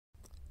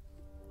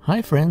Hi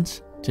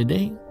friends,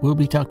 today we'll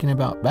be talking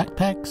about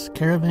backpacks,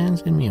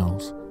 caravans, and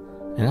mules,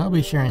 and I'll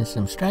be sharing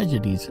some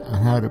strategies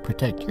on how to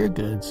protect your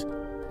goods,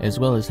 as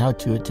well as how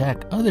to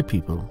attack other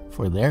people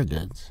for their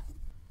goods.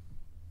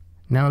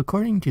 Now,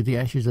 according to the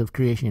Ashes of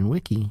Creation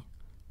wiki,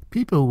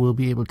 people will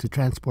be able to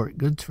transport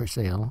goods for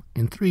sale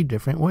in 3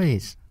 different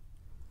ways: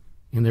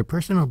 in their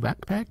personal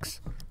backpacks,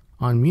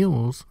 on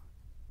mules,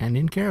 and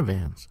in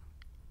caravans.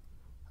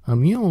 A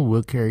mule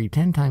will carry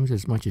 10 times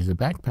as much as a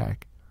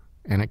backpack,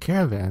 and a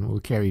caravan will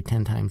carry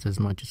 10 times as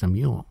much as a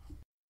mule.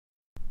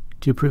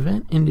 To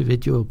prevent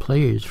individual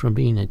players from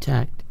being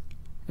attacked,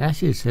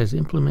 Ashes has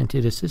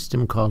implemented a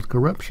system called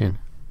corruption.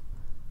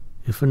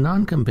 If a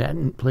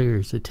non-combatant player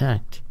is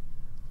attacked,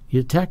 the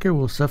attacker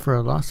will suffer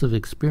a loss of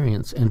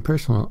experience and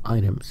personal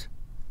items.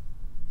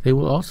 They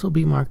will also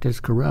be marked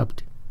as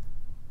corrupt,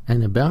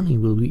 and a bounty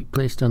will be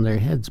placed on their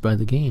heads by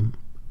the game.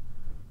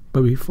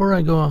 But before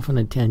I go off on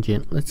a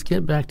tangent, let's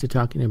get back to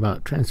talking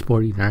about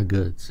transporting our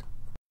goods.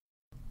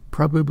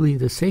 Probably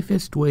the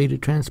safest way to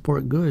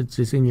transport goods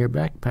is in your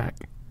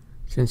backpack.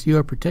 Since you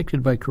are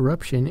protected by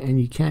corruption and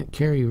you can't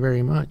carry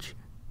very much,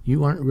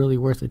 you aren't really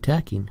worth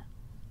attacking.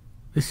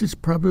 This is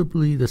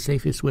probably the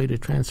safest way to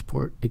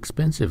transport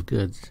expensive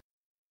goods.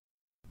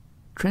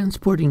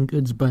 Transporting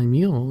goods by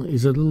mule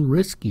is a little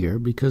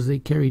riskier because they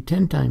carry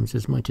 10 times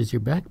as much as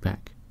your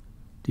backpack.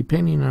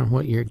 Depending on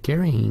what you're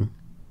carrying,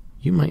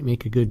 you might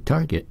make a good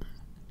target.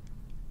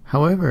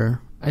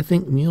 However, I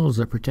think mules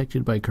are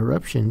protected by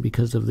corruption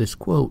because of this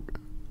quote.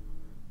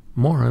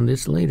 More on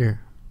this later.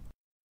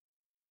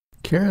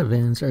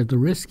 Caravans are the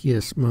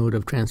riskiest mode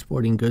of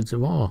transporting goods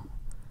of all.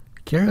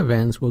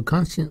 Caravans will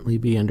constantly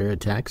be under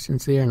attack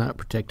since they are not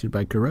protected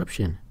by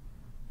corruption.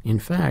 In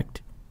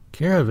fact,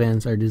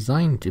 caravans are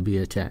designed to be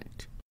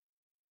attacked.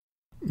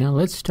 Now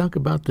let's talk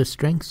about the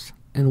strengths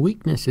and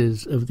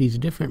weaknesses of these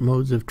different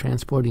modes of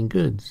transporting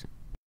goods.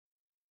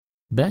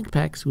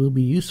 Backpacks will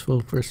be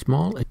useful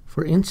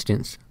for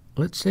instance,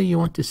 let's say you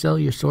want to sell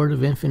your Sword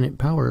of Infinite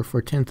Power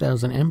for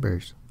 10,000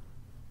 embers.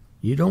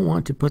 You don't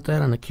want to put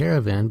that on a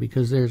caravan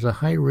because there's a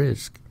high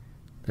risk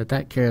that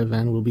that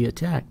caravan will be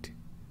attacked.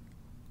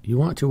 You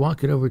want to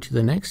walk it over to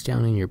the next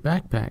town in your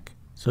backpack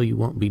so you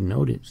won't be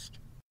noticed.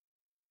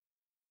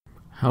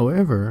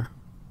 However,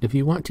 if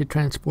you want to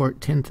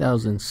transport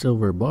 10,000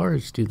 silver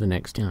bars to the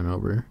next town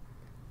over,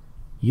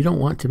 you don't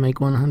want to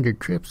make 100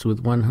 trips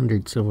with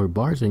 100 silver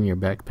bars in your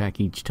backpack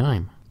each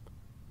time.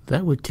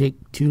 That would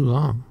take too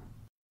long.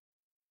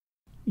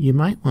 You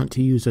might want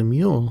to use a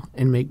mule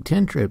and make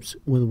 10 trips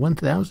with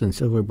 1,000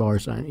 silver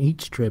bars on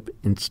each trip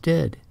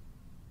instead.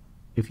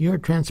 If you are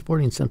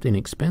transporting something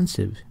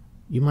expensive,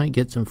 you might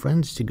get some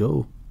friends to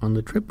go on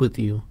the trip with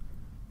you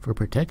for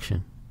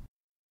protection.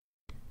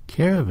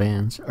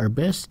 Caravans are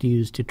best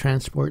used to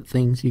transport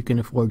things you can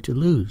afford to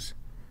lose,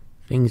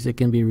 things that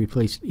can be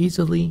replaced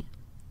easily,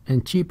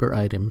 and cheaper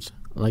items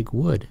like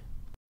wood.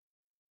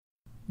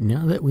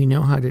 Now that we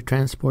know how to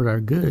transport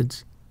our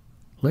goods,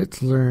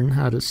 let's learn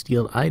how to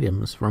steal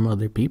items from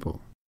other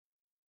people.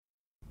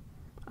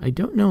 I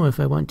don't know if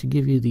I want to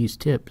give you these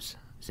tips,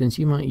 since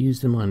you might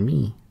use them on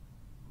me,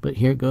 but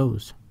here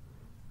goes.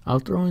 I'll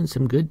throw in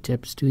some good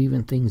tips to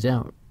even things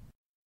out.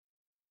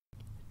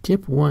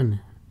 Tip 1.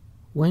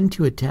 When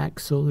to attack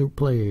solo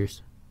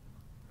players.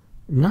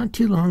 Not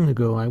too long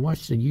ago, I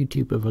watched a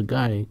YouTube of a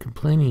guy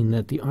complaining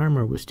that the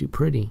armor was too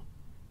pretty.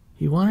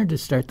 He wanted to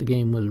start the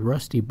game with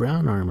rusty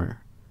brown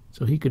armor,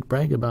 so he could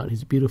brag about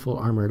his beautiful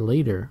armor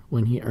later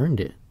when he earned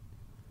it.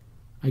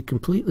 I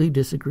completely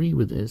disagree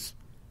with this,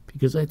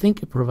 because I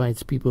think it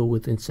provides people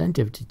with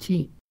incentive to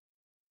cheat.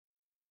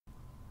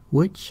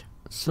 Which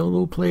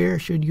solo player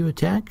should you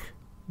attack?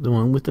 The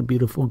one with the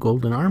beautiful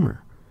golden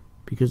armor,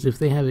 because if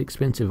they have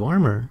expensive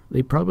armor,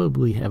 they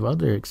probably have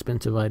other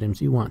expensive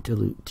items you want to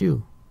loot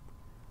too.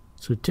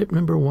 So tip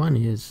number 1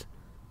 is,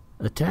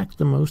 attack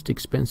the most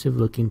expensive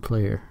looking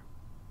player.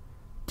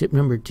 Tip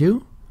number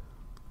 2,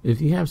 if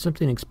you have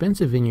something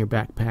expensive in your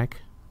backpack,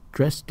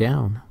 dress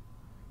down.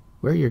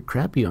 Wear your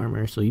crappy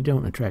armor so you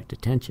don't attract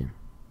attention.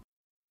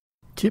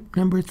 Tip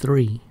number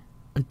 3,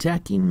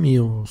 attacking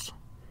mules.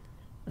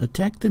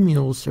 Attack the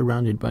mules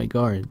surrounded by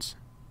guards.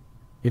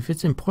 If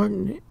it's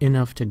important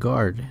enough to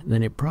guard,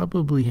 then it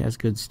probably has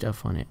good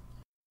stuff on it.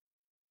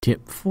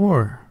 Tip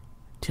 4,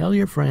 tell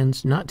your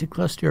friends not to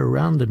cluster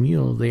around the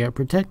mule they are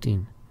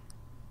protecting.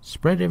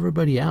 Spread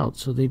everybody out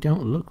so they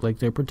don't look like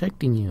they're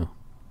protecting you.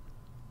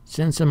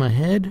 Send some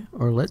ahead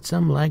or let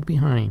some lag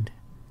behind.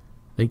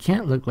 They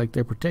can't look like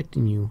they're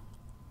protecting you,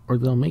 or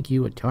they'll make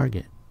you a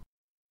target.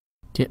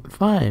 Tip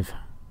 5.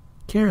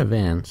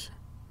 Caravans.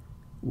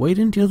 Wait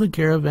until the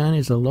caravan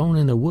is alone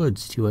in the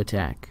woods to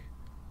attack.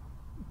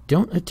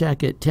 Don't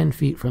attack it 10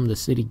 feet from the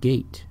city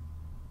gate.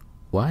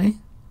 Why?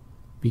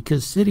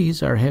 Because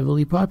cities are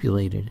heavily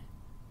populated.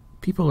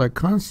 People are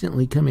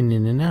constantly coming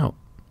in and out.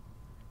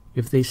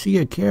 If they see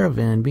a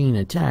caravan being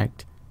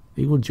attacked,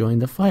 they will join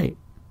the fight.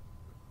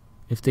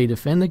 If they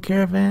defend the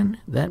caravan,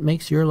 that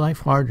makes your life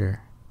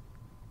harder.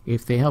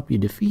 If they help you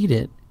defeat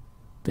it,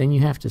 then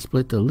you have to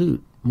split the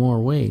loot more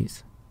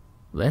ways.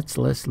 That's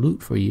less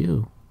loot for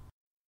you.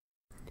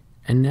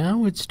 And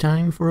now it's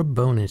time for a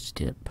bonus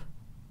tip.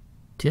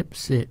 Tip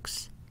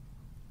 6.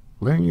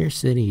 Learn your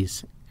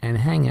cities and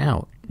hang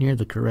out near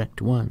the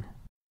correct one.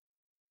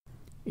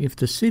 If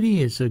the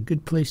city is a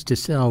good place to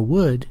sell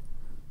wood,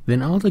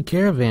 then all the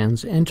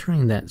caravans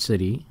entering that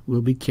city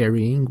will be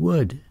carrying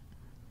wood.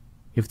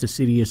 If the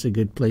city is a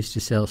good place to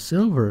sell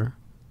silver,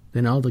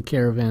 then all the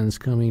caravans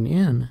coming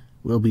in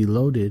will be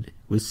loaded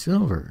with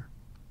silver.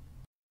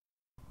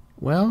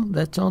 Well,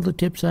 that's all the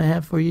tips I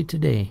have for you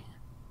today.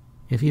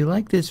 If you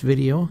liked this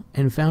video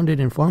and found it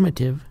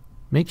informative,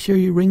 make sure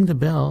you ring the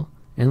bell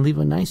and leave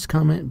a nice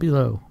comment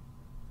below.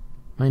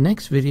 My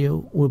next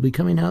video will be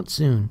coming out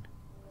soon.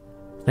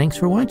 Thanks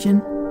for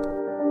watching.